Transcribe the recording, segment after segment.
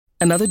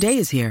Another day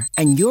is here,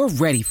 and you're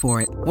ready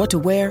for it. What to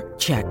wear?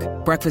 Check.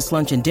 Breakfast,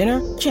 lunch, and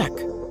dinner? Check.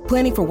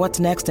 Planning for what's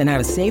next and how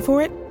to save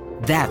for it?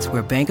 That's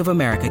where Bank of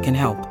America can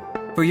help.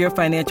 For your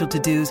financial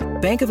to-dos,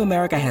 Bank of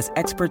America has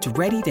experts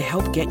ready to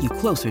help get you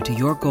closer to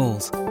your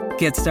goals.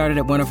 Get started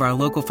at one of our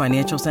local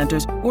financial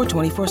centers or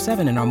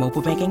 24/7 in our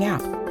mobile banking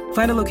app.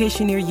 Find a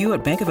location near you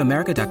at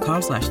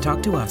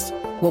bankofamerica.com/talktous.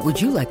 What would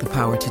you like the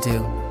power to do?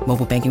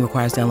 Mobile banking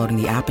requires downloading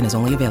the app and is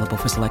only available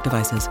for select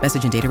devices.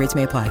 Message and data rates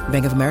may apply.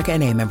 Bank of America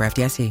N.A., member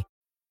FDIC.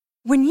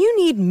 When you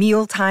need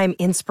mealtime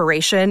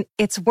inspiration,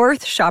 it's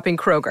worth shopping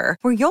Kroger,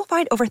 where you'll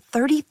find over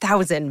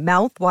 30,000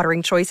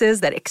 mouth-watering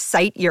choices that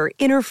excite your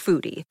inner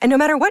foodie. And no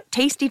matter what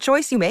tasty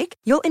choice you make,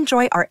 you'll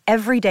enjoy our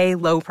everyday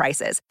low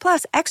prices,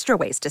 plus extra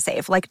ways to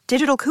save, like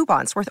digital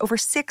coupons worth over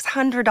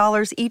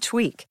 $600 each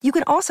week. You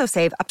can also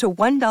save up to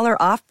 $1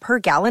 off per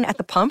gallon at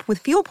the pump with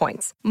fuel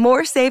points.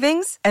 More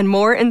savings and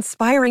more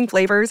inspiring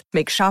flavors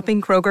make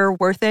shopping Kroger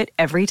worth it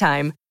every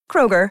time.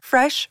 Kroger,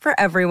 fresh for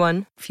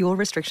everyone. Fuel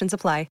restrictions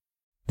apply.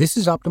 This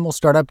is Optimal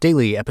Startup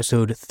Daily,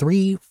 episode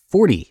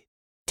 340,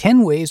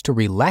 10 Ways to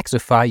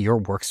Relaxify Your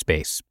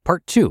Workspace,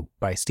 Part 2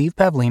 by Steve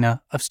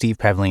Pavlina of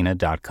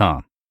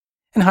stevepavlina.com.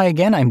 And hi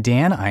again, I'm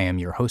Dan. I am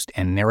your host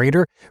and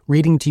narrator,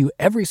 reading to you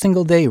every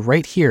single day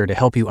right here to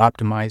help you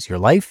optimize your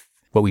life.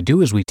 What we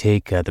do is we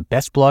take the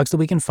best blogs that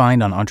we can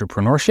find on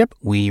entrepreneurship,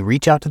 we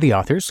reach out to the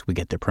authors, we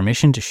get their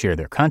permission to share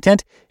their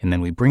content, and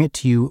then we bring it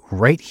to you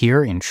right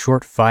here in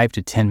short 5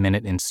 to 10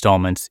 minute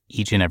installments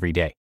each and every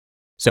day.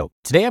 So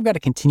today I've got a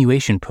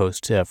continuation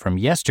post from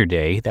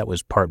yesterday. That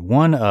was part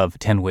 1 of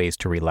 10 Ways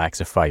to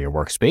Relaxify Your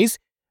Workspace.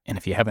 And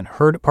if you haven't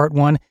heard part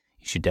 1,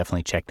 you should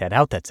definitely check that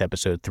out. That's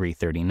episode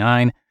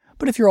 339.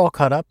 But if you're all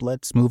caught up,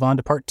 let's move on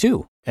to part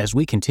 2 as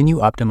we continue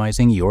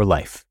optimizing your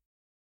life.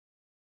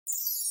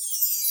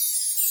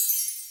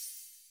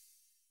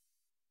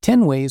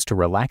 10 Ways to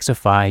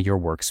Relaxify Your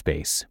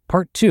Workspace,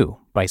 Part 2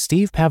 by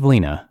Steve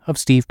Pavlina of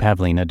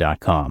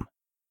stevepavlina.com.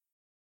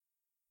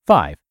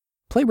 5.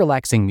 Play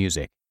relaxing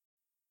music.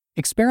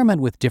 Experiment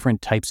with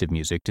different types of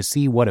music to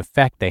see what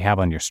effect they have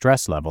on your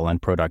stress level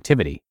and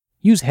productivity.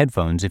 Use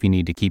headphones if you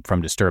need to keep from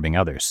disturbing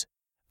others.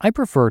 I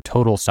prefer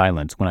total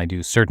silence when I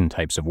do certain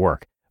types of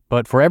work,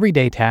 but for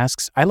everyday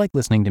tasks, I like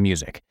listening to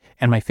music,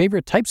 and my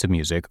favorite types of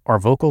music are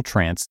vocal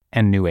trance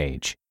and new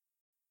age.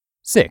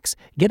 6.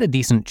 Get a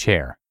decent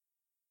chair.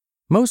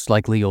 Most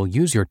likely you'll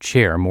use your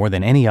chair more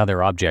than any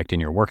other object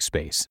in your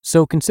workspace,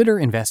 so consider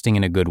investing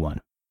in a good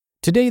one.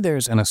 Today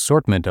there's an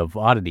assortment of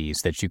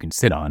oddities that you can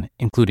sit on,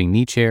 including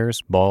knee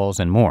chairs, balls,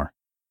 and more.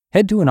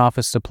 Head to an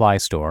office supply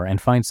store and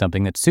find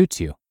something that suits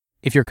you.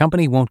 If your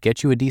company won't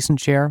get you a decent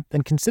chair,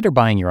 then consider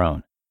buying your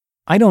own.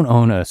 I don't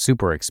own a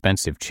super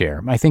expensive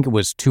chair. I think it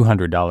was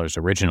 $200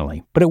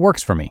 originally, but it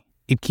works for me.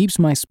 It keeps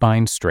my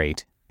spine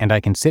straight, and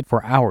I can sit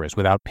for hours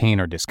without pain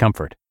or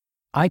discomfort.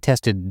 I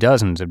tested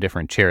dozens of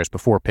different chairs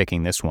before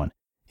picking this one.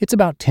 It's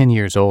about 10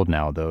 years old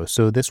now, though,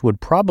 so this would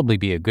probably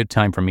be a good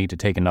time for me to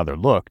take another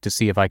look to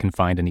see if I can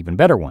find an even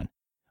better one.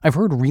 I've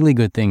heard really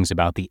good things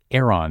about the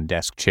Aeron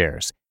desk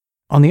chairs.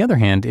 On the other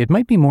hand, it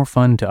might be more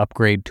fun to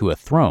upgrade to a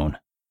throne.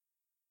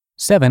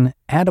 7.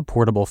 Add a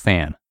portable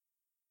fan.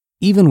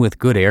 Even with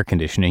good air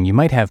conditioning, you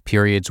might have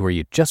periods where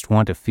you just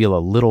want to feel a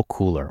little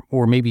cooler,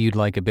 or maybe you'd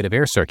like a bit of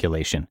air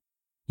circulation.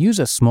 Use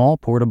a small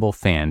portable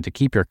fan to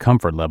keep your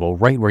comfort level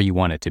right where you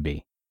want it to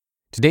be.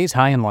 Today's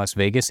high in Las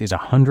Vegas is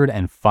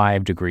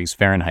 105 degrees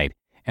Fahrenheit,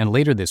 and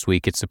later this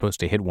week it's supposed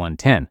to hit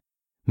 110.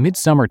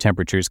 Midsummer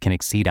temperatures can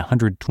exceed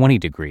 120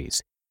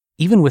 degrees.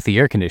 Even with the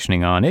air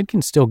conditioning on, it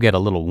can still get a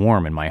little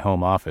warm in my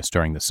home office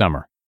during the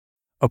summer.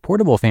 A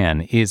portable fan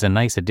is a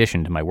nice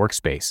addition to my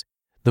workspace.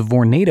 The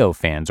Vornado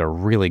fans are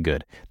really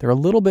good. They're a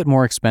little bit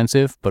more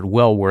expensive, but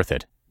well worth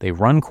it. They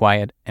run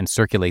quiet and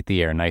circulate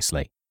the air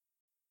nicely.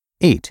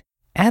 8.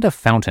 Add a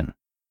fountain.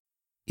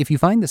 If you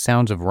find the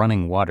sounds of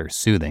running water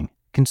soothing,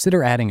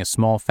 consider adding a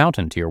small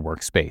fountain to your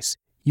workspace.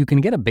 You can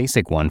get a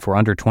basic one for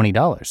under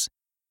 $20.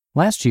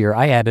 Last year,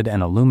 I added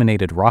an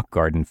illuminated rock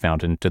garden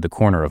fountain to the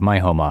corner of my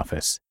home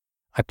office.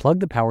 I plugged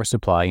the power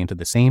supply into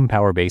the same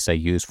power base I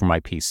use for my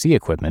PC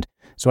equipment,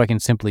 so I can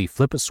simply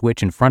flip a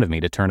switch in front of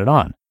me to turn it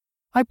on.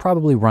 I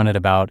probably run it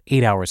about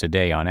 8 hours a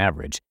day on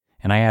average,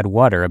 and I add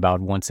water about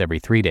once every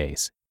 3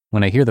 days.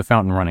 When I hear the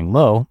fountain running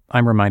low,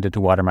 I'm reminded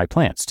to water my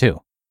plants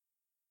too.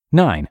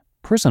 9.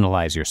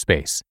 Personalize your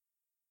space.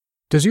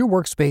 Does your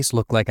workspace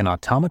look like an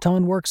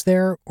automaton works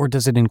there, or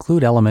does it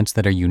include elements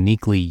that are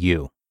uniquely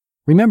you?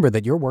 Remember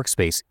that your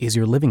workspace is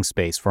your living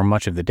space for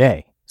much of the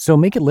day, so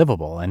make it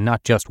livable and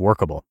not just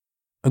workable.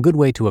 A good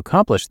way to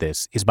accomplish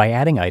this is by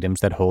adding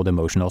items that hold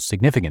emotional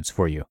significance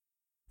for you.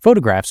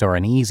 Photographs are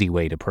an easy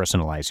way to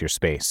personalize your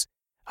space.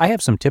 I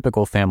have some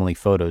typical family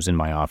photos in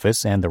my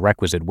office and the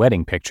requisite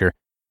wedding picture,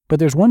 but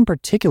there's one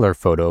particular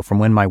photo from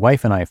when my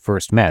wife and I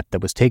first met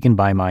that was taken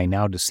by my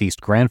now deceased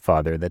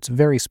grandfather that's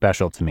very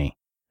special to me.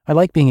 I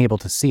like being able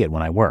to see it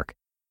when I work.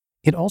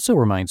 It also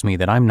reminds me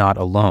that I'm not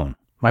alone.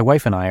 My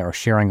wife and I are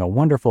sharing a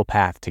wonderful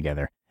path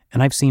together,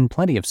 and I've seen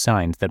plenty of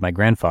signs that my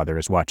grandfather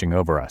is watching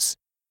over us.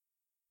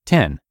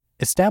 10.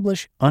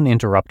 Establish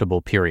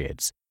uninterruptible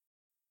periods.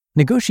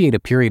 Negotiate a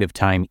period of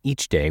time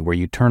each day where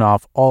you turn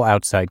off all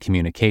outside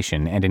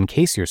communication and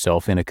encase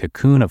yourself in a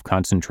cocoon of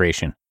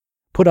concentration.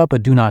 Put up a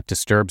do not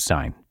disturb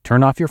sign,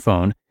 turn off your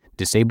phone,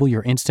 disable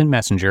your instant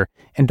messenger,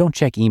 and don't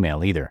check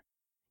email either.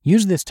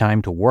 Use this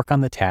time to work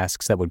on the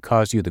tasks that would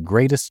cause you the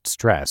greatest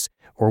stress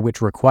or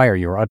which require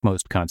your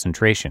utmost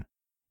concentration.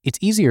 It's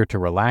easier to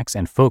relax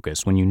and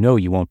focus when you know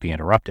you won't be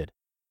interrupted.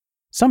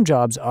 Some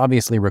jobs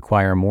obviously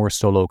require more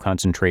solo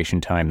concentration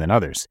time than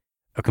others.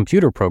 A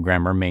computer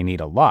programmer may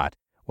need a lot,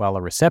 while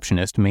a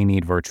receptionist may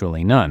need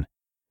virtually none.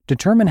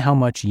 Determine how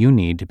much you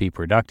need to be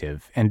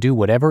productive and do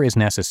whatever is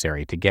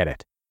necessary to get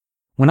it.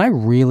 When I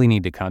really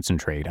need to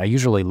concentrate, I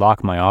usually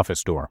lock my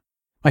office door.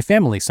 My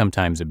family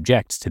sometimes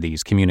objects to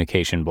these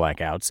communication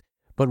blackouts,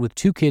 but with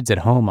 2 kids at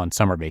home on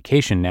summer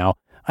vacation now,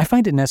 I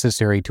find it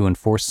necessary to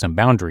enforce some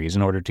boundaries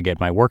in order to get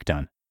my work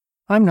done.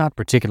 I'm not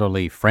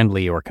particularly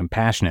friendly or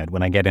compassionate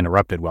when I get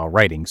interrupted while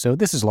writing, so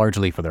this is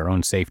largely for their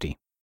own safety.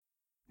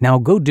 Now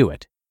go do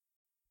it.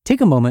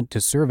 Take a moment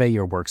to survey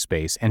your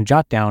workspace and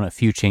jot down a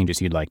few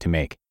changes you'd like to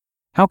make.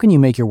 How can you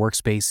make your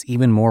workspace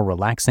even more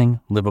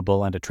relaxing,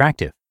 livable, and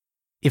attractive?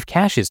 If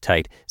cash is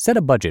tight, set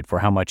a budget for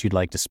how much you'd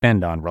like to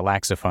spend on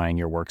relaxifying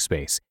your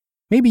workspace.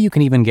 Maybe you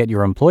can even get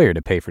your employer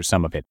to pay for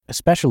some of it,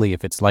 especially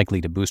if it's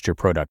likely to boost your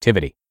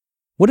productivity.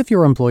 What if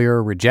your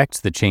employer rejects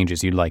the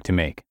changes you'd like to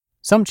make?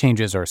 Some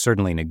changes are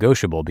certainly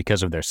negotiable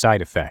because of their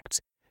side effects.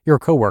 Your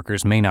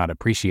coworkers may not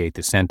appreciate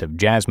the scent of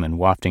jasmine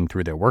wafting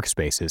through their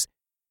workspaces.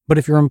 But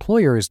if your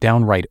employer is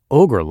downright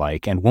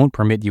ogre-like and won't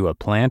permit you a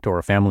plant or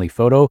a family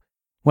photo,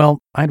 well,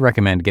 I'd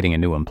recommend getting a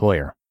new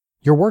employer.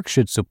 Your work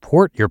should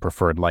support your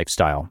preferred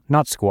lifestyle,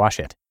 not squash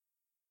it.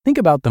 Think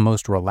about the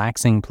most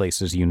relaxing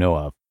places you know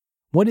of.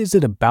 What is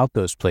it about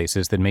those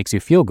places that makes you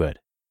feel good?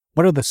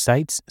 What are the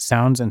sights,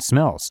 sounds, and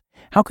smells?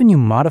 How can you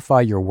modify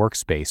your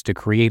workspace to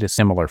create a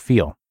similar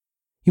feel?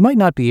 You might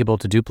not be able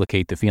to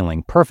duplicate the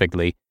feeling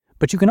perfectly,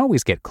 but you can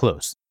always get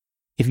close.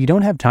 If you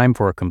don't have time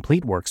for a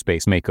complete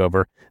workspace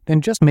makeover, then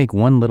just make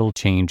one little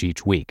change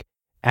each week.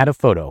 Add a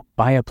photo,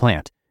 buy a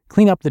plant,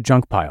 clean up the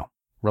junk pile,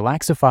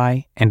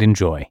 relaxify, and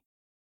enjoy.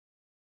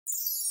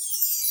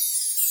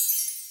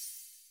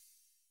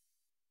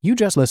 You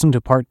just listened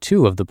to part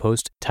 2 of the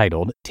post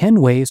titled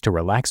 10 Ways to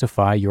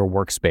Relaxify Your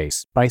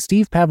Workspace by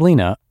Steve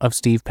Pavlina of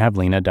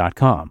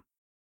stevepavlina.com.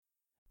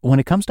 When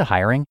it comes to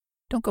hiring,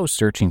 don't go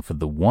searching for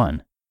the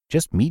one.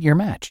 Just meet your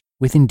match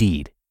with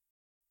Indeed.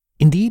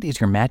 Indeed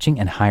is your matching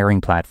and hiring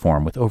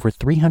platform with over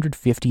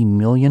 350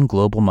 million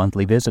global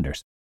monthly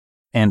visitors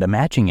and a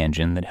matching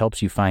engine that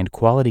helps you find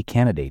quality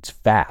candidates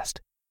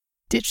fast.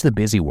 Ditch the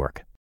busy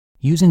work.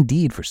 Use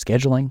Indeed for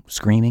scheduling,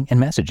 screening, and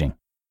messaging.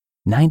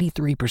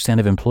 93%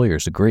 of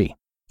employers agree.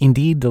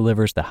 Indeed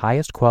delivers the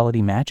highest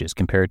quality matches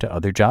compared to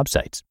other job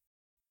sites.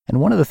 And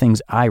one of the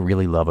things I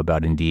really love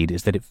about Indeed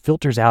is that it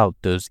filters out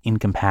those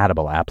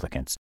incompatible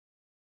applicants.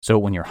 So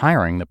when you're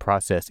hiring, the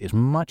process is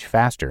much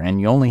faster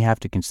and you only have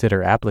to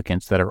consider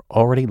applicants that are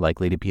already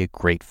likely to be a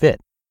great fit.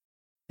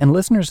 And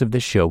listeners of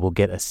this show will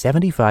get a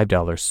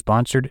 $75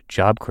 sponsored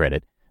job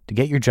credit to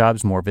get your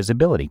jobs more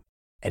visibility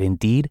at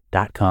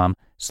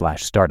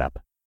Indeed.com/startup.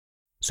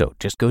 So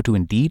just go to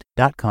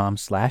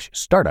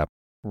Indeed.com/startup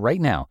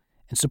right now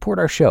and support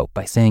our show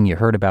by saying you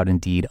heard about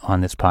Indeed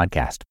on this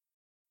podcast.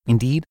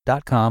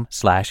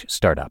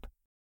 Indeed.com/startup.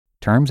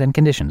 Terms and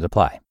conditions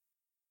apply.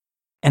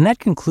 And that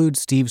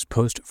concludes Steve's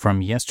post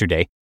from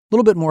yesterday. A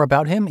little bit more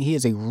about him. He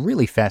is a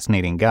really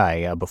fascinating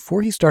guy.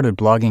 Before he started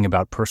blogging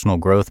about personal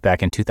growth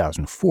back in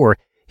 2004,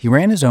 he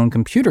ran his own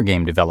computer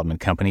game development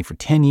company for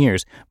 10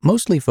 years,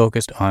 mostly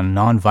focused on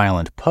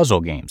non-violent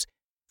puzzle games.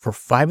 For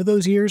 5 of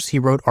those years, he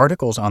wrote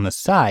articles on the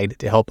side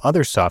to help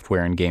other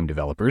software and game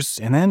developers,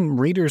 and then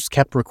readers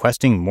kept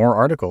requesting more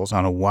articles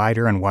on a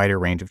wider and wider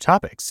range of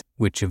topics,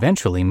 which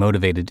eventually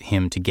motivated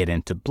him to get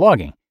into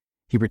blogging.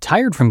 He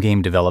retired from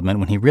game development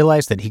when he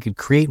realized that he could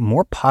create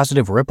more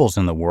positive ripples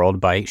in the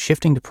world by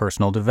shifting to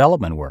personal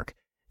development work.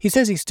 He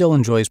says he still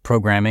enjoys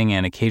programming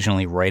and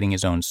occasionally writing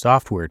his own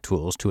software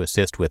tools to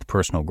assist with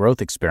personal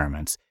growth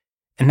experiments.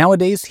 And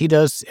nowadays, he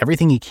does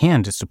everything he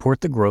can to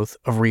support the growth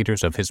of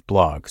readers of his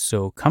blog.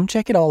 So come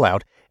check it all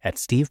out at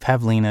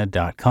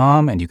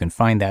stevepavlina.com, and you can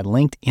find that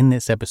linked in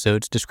this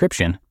episode's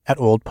description at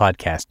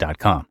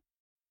oldpodcast.com.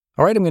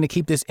 All right, I'm going to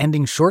keep this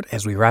ending short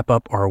as we wrap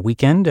up our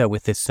weekend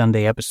with this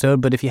Sunday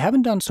episode. But if you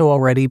haven't done so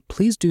already,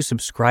 please do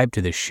subscribe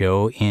to the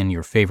show in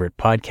your favorite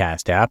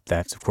podcast app.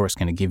 That's, of course,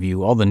 going to give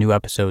you all the new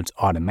episodes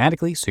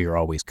automatically, so you're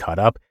always caught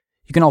up.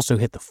 You can also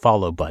hit the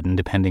follow button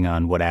depending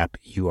on what app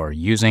you are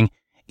using.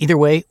 Either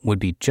way would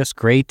be just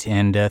great,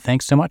 and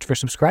thanks so much for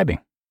subscribing.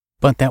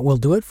 But that will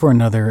do it for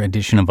another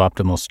edition of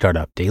Optimal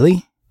Startup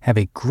Daily. Have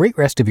a great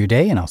rest of your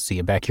day, and I'll see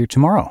you back here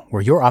tomorrow,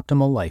 where your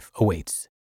optimal life awaits.